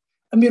it.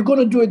 And we're going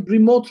to do it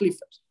remotely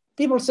first.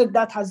 People said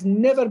that has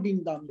never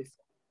been done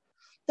before.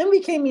 Then we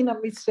came in and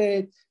we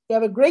said, we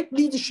have a great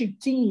leadership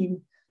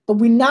team, but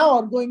we now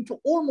are going to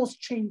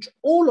almost change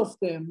all of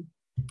them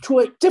to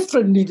a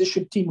different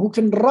leadership team who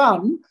can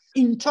run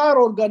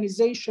entire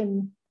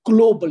organization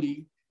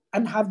globally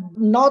and have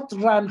not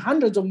run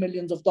hundreds of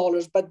millions of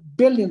dollars, but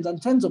billions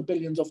and tens of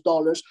billions of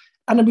dollars.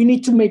 And we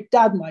need to make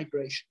that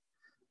migration.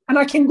 And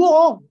I can go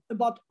on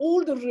about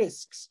all the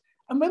risks.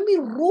 And when we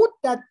wrote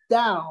that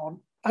down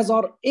as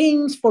our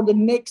aims for the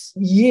next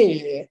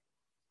year,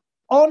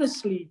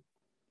 honestly,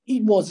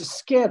 it was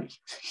scary,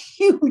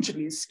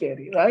 hugely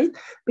scary, right?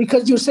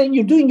 Because you're saying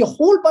you're doing a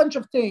whole bunch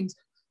of things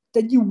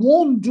that you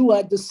won't do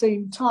at the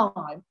same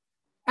time.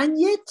 And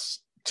yet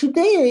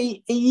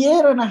today, a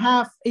year and a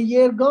half, a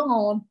year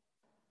gone,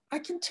 I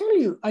can tell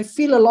you, I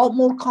feel a lot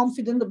more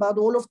confident about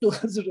all of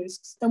those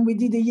risks than we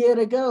did a year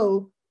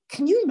ago.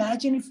 Can you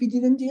imagine if we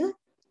didn't do it?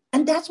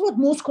 And that's what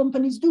most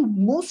companies do.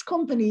 Most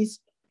companies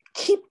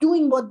keep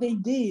doing what they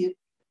did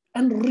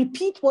and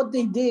repeat what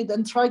they did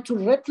and try to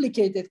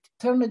replicate it,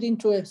 turn it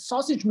into a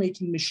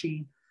sausage-making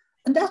machine.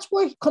 And that's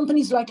why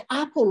companies like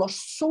Apple are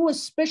so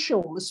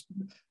special,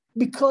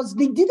 because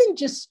they didn't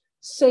just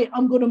say,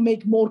 I'm going to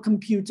make more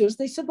computers.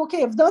 They said,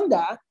 okay, I've done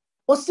that.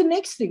 What's the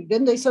next thing?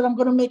 Then they said, I'm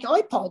going to make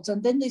iPods.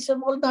 And then they said,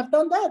 well, I've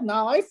done that.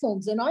 Now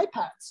iPhones and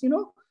iPads,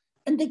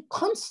 And they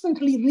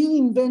constantly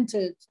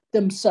reinvented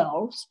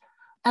themselves.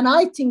 And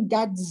I think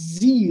that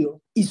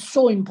zeal is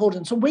so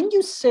important. So when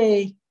you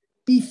say,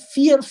 be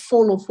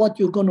fearful of what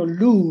you're going to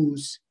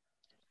lose,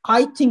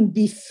 I think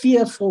be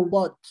fearful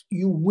what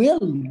you will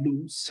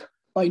lose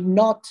by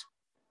not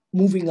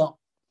moving up.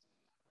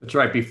 That's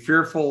right. Be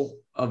fearful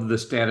of the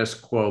status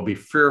quo. Be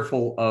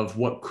fearful of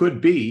what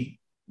could be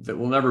that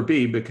will never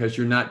be because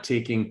you're not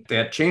taking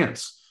that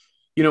chance.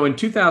 In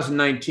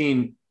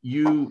 2019,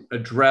 you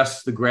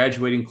addressed the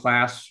graduating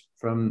class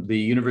from the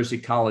University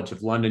College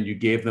of London. You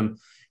gave them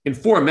in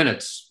 4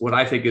 minutes what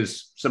I think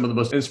is some of the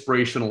most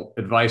inspirational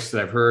advice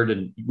that I've heard.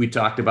 And we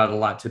talked about it a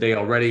lot today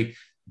already.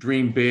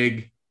 Dream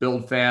big,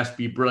 build fast,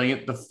 be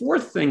brilliant. The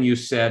fourth thing you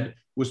said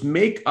was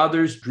make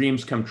others'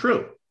 dreams come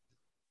true.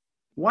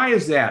 Why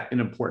is that an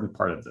important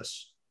part of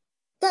this?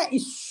 That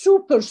is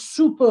super,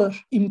 super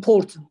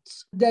important,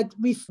 that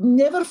we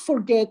never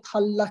forget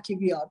how lucky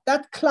we are.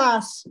 That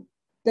class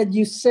that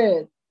you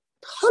said,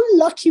 how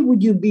lucky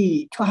would you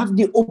be to have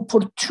the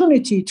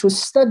opportunity to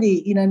study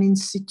in an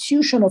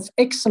institution of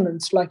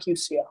excellence like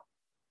UCL?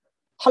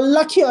 How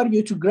lucky are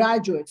you to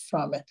graduate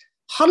from it?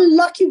 How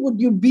lucky would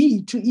you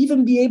be to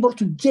even be able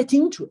to get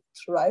into it,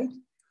 right?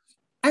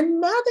 And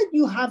now that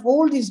you have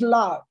all this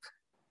luck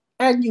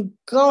and you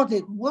got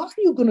it, what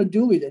are you going to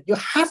do with it? You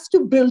have to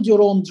build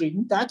your own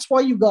dream. That's why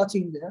you got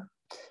in there.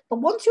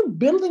 But once you're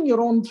building your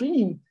own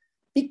dream,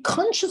 be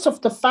conscious of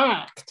the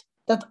fact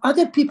that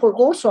other people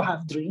also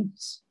have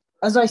dreams.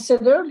 As I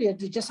said earlier,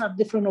 they just have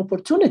different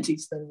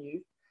opportunities than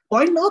you.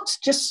 Why not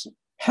just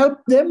help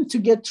them to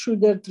get through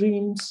their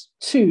dreams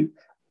too?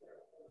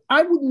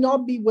 I would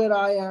not be where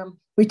I am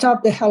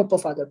without the help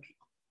of other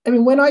people. I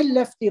mean, when I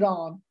left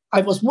Iran,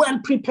 I was well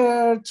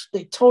prepared.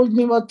 They told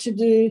me what to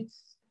do.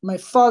 My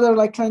father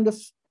kind of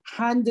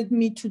handed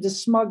me to the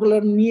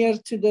smuggler near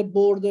to the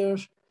border.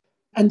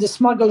 And the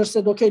smuggler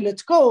said, okay,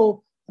 let's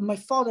go. And my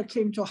father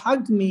came to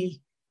hug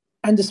me.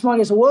 And the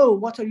smuggler said, whoa,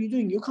 what are you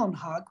doing? You can't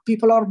hug.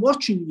 People are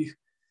watching you.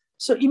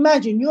 So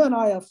imagine, you and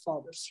I are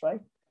fathers,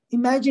 right?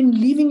 Imagine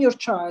leaving your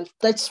child,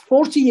 that's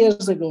 40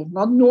 years ago,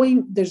 not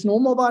knowing there's no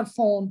mobile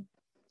phone,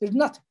 there's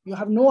nothing. You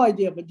have no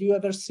idea, but do you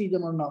ever see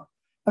them or not?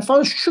 My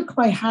father shook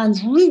my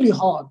hands really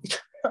hard. It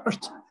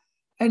hurt.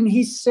 And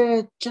he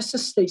said, just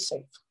stay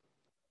safe.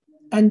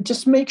 And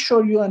just make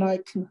sure you and I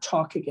can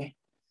talk again.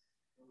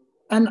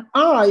 And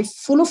I,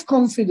 full of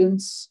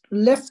confidence,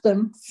 left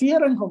them,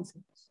 fear and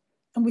confidence.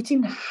 And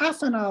within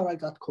half an hour, I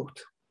got caught.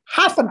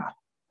 Half an hour,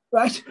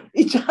 right?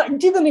 It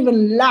didn't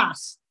even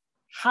last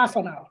half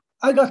an hour.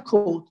 I got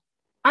caught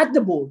at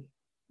the border.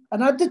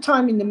 And at the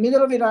time, in the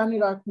middle of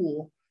Iran-Iraq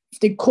war,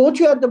 if they caught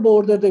you at the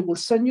border, they will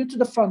send you to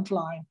the front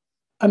line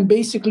and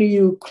basically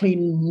you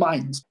clean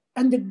mines.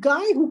 And the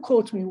guy who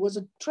caught me was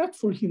a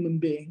dreadful human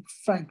being,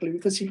 frankly,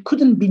 because he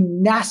couldn't be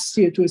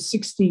nastier to a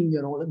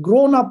 16-year-old, a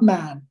grown-up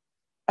man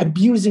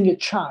abusing a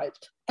child.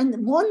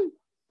 And one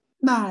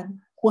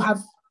man who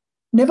have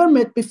never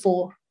met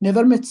before,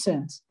 never met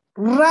since,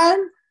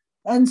 ran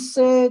and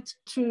said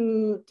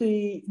to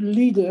the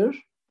leader,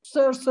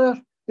 sir,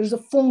 there's a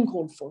phone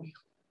call for you.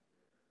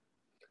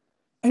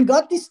 And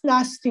got this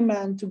nasty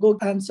man to go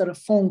answer a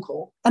phone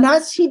call. And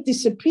as he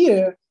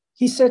disappeared,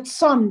 he said,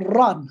 son,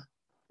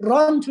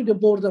 run to the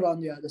border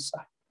on the other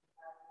side.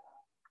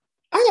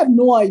 I have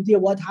no idea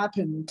what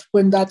happened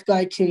when that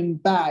guy came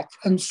back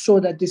and saw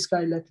that this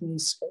guy let me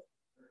escape.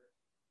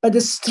 But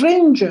a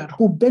stranger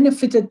who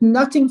benefited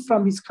nothing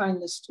from his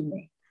kindness to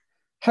me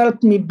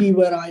helped me be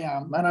where I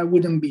am, and I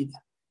wouldn't be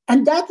there.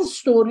 And that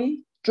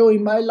story, Joe,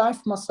 in my life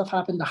must have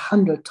happened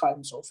 100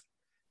 times over.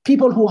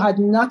 People who had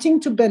nothing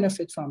to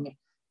benefit from me,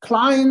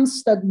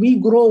 clients that we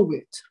grow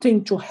with,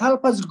 think to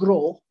help us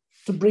grow,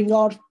 to bring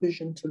our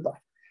vision to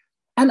life.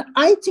 And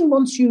I think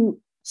once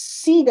you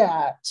see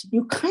that,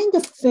 you kind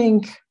of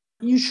think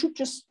you should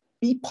just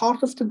be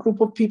part of the group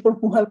of people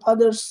who help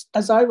others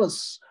as I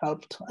was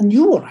helped and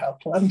you were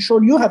helped. I'm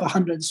sure you have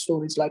 100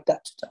 stories like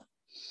that to tell.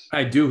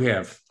 I do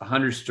have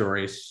 100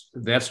 stories.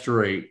 That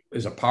story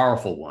is a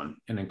powerful one,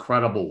 an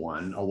incredible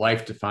one, a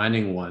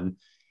life-defining one.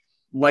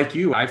 Like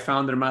you, I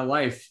found in my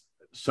life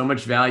so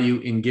much value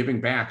in giving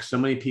back. So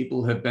many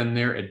people have been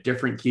there at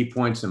different key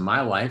points in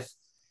my life.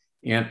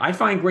 And I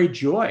find great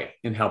joy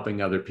in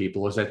helping other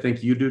people, as I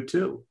think you do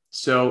too.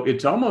 So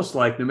it's almost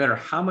like no matter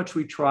how much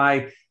we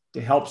try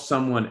to help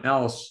someone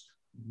else,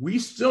 we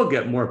still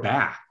get more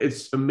back.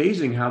 It's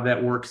amazing how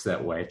that works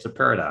that way. It's a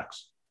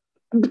paradox.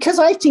 Because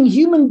I think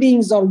human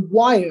beings are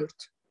wired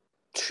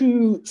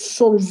to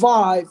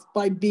survive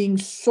by being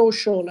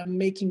social and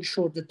making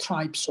sure the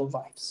tribe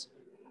survives.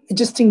 I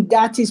just think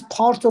that is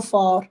part of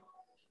our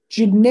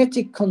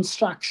genetic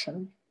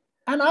construction.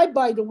 And I,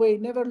 by the way,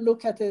 never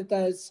look at it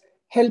as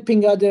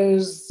helping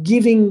others,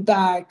 giving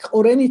back,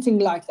 or anything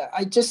like that.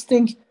 I just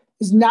think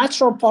it's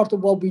natural part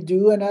of what we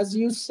do. And as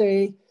you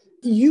say,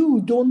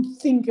 you don't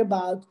think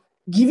about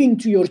giving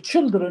to your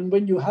children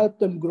when you help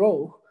them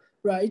grow,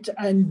 right?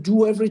 And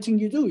do everything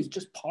you do. It's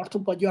just part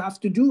of what you have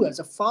to do as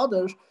a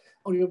father,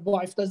 or your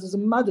wife does as a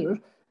mother.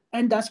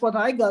 And that's what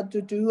I got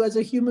to do as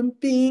a human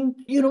being.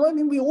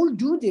 We all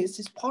do this.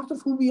 It's part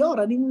of who we are.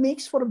 And it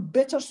makes for a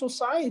better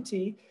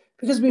society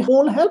because we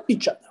all help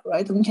each other,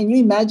 right? Can you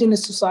imagine a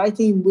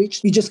society in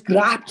which we just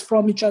grabbed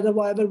from each other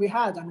whatever we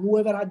had, and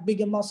whoever had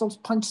bigger muscles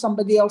punched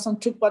somebody else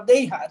and took what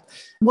they had?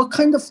 What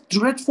kind of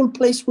dreadful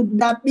place would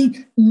that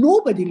be?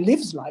 Nobody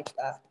lives like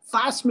that.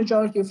 Vast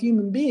majority of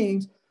human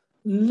beings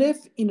live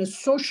in a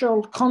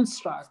social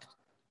construct.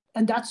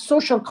 And that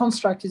social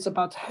construct is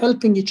about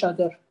helping each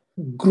other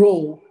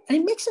grow. And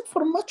it makes it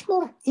for a much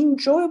more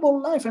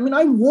enjoyable life.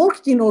 I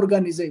worked in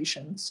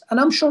organizations, and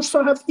I'm sure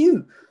so have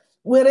you,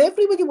 where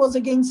everybody was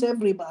against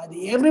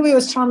everybody. Everybody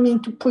was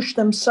trying to push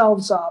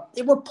themselves up.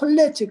 They were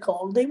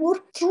political. They were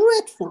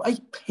dreadful. I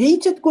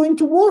hated going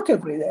to work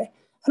every day.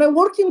 And I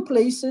worked in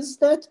places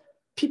that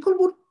people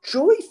were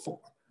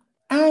joyful.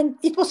 And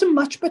it was a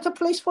much better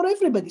place for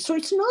everybody. So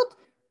it's not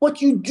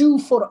what you do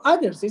for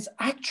others. It's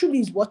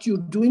actually what you're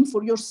doing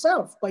for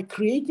yourself by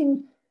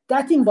creating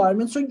that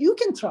environment so you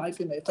can thrive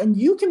in it and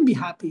you can be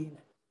happy in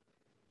it.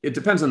 It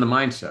depends on the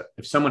mindset.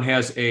 If someone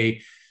has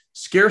a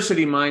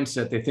scarcity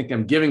mindset, they think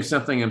I'm giving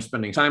something, I'm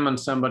spending time on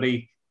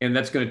somebody, and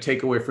that's going to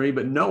take away from me.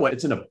 But no,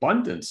 it's an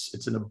abundance.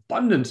 It's an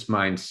abundance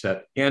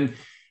mindset. And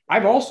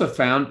I've also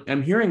found,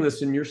 I'm hearing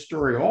this in your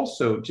story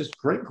also, just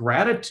great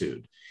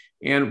gratitude.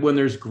 And when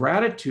there's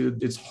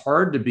gratitude, it's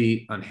hard to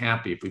be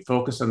unhappy if we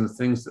focus on the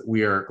things that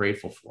we are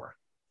grateful for.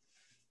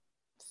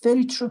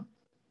 Very true.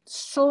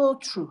 So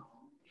true.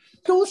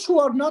 Those who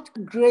are not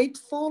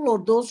grateful,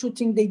 or those who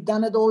think they've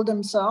done it all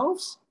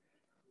themselves,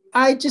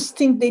 I just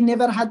think they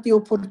never had the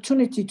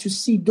opportunity to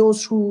see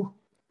those who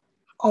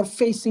are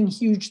facing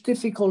huge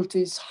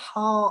difficulties,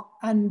 how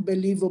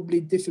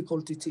unbelievably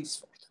difficult it is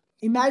for them.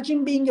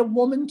 Imagine being a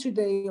woman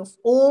today of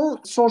all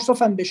sorts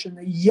of ambition,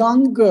 a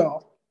young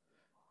girl,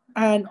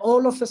 and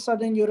all of a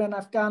sudden you're in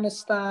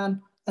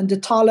Afghanistan and the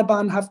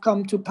Taliban have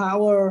come to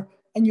power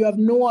and you have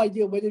no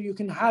idea whether you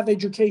can have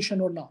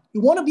education or not.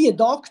 You want to be a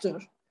doctor,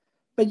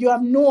 but you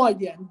have no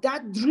idea. And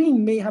that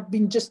dream may have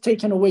been just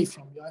taken away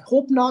from you. I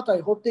hope not. I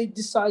hope they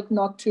decide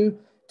not to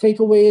take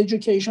away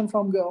education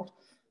from girls.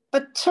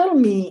 But tell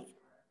me,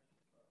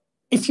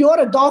 if you're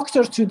a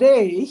doctor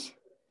today,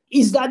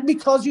 is that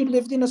because you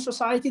lived in a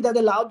society that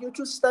allowed you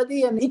to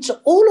study? And it's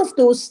all of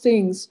those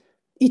things.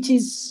 It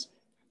is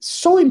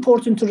so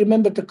important to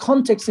remember the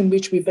context in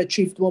which we've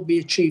achieved what we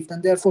achieved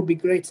and therefore be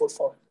grateful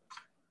for it.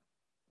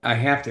 I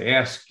have to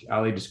ask,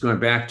 Ali, just going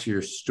back to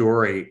your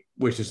story,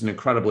 which is an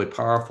incredibly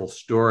powerful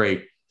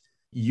story.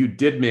 You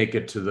did make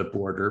it to the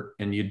border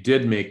and you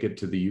did make it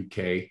to the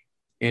UK,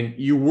 and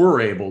you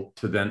were able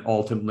to then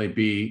ultimately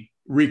be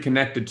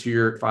reconnected to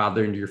your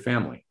father and to your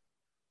family.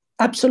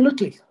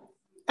 Absolutely.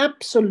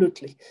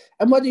 Absolutely.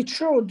 And what it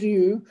showed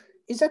you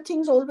is that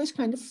things always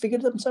kind of figure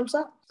themselves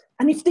out.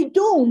 And if they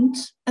don't,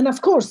 and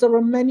of course, there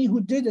are many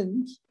who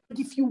didn't, but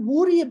if you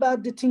worry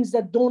about the things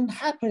that don't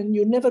happen,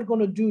 you're never going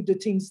to do the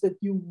things that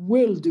you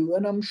will do.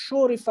 And I'm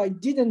sure if I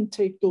didn't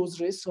take those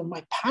risks on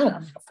my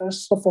parents,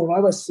 first of all, I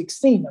was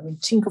 16.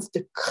 Think of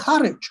the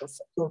courage of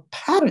your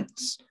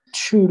parents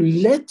to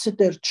let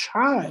their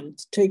child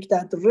take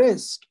that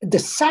risk, the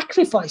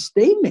sacrifice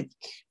they make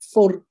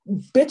for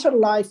better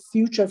life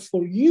future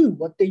for you,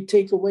 what they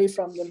take away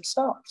from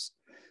themselves.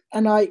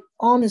 And I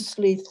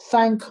honestly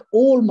thank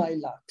all my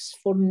lucks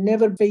for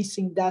never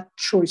facing that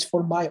choice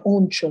for my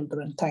own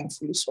children,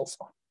 thankfully, so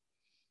far.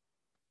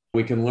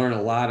 We can learn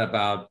a lot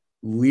about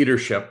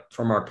leadership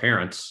from our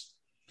parents.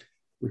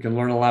 We can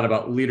learn a lot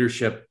about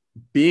leadership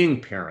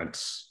being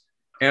parents,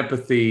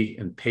 empathy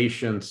and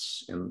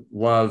patience and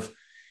love,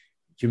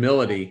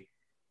 humility.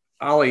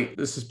 Ali,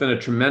 this has been a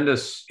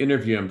tremendous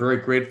interview. I'm very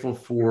grateful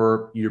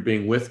for your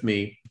being with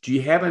me. Do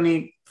you have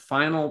any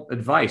final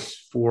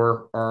advice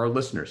for our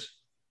listeners?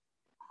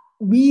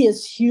 We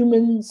as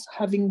humans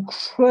have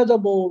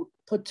incredible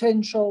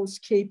potentials,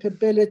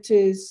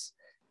 capabilities,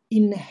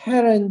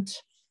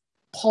 inherent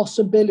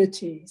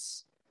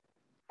possibilities,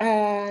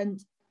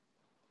 and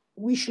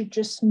we should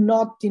just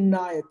not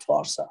deny it to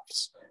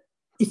ourselves.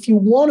 if you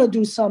want to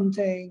do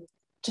something,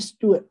 just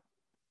do it.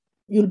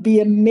 You'll be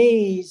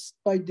amazed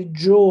by the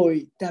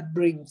joy that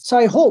brings. So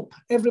I hope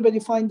everybody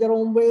find their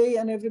own way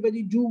and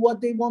everybody do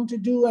what they want to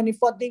do. And if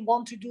what they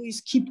want to do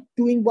is keep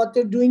doing what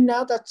they're doing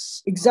now,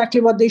 that's exactly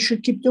what they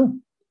should keep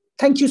doing.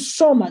 Thank you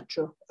so much,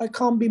 Joe. I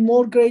can't be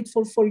more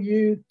grateful for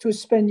you to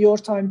spend your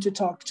time to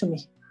talk to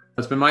me.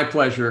 It's been my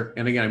pleasure.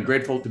 And again, I'm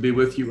grateful to be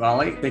with you,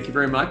 Ali. Thank you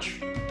very much.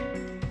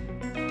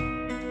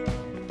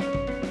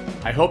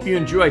 I hope you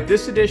enjoyed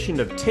this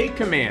edition of Take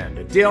Command,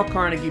 a Dale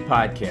Carnegie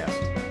podcast.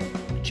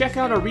 Check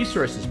out our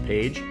resources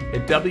page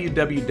at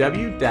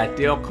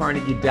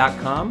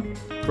www.dalecarnegie.com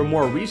for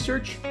more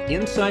research,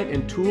 insight,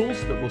 and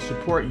tools that will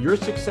support your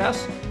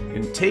success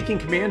in taking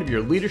command of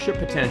your leadership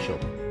potential.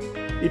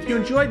 If you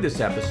enjoyed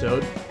this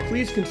episode,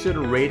 please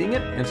consider rating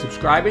it and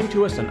subscribing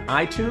to us on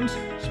iTunes,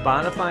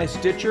 Spotify,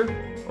 Stitcher,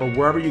 or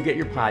wherever you get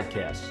your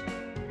podcasts.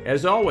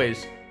 As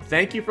always,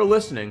 thank you for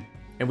listening,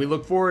 and we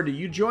look forward to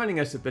you joining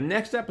us at the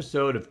next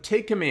episode of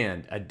Take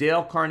Command, a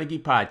Dale Carnegie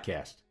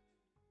podcast.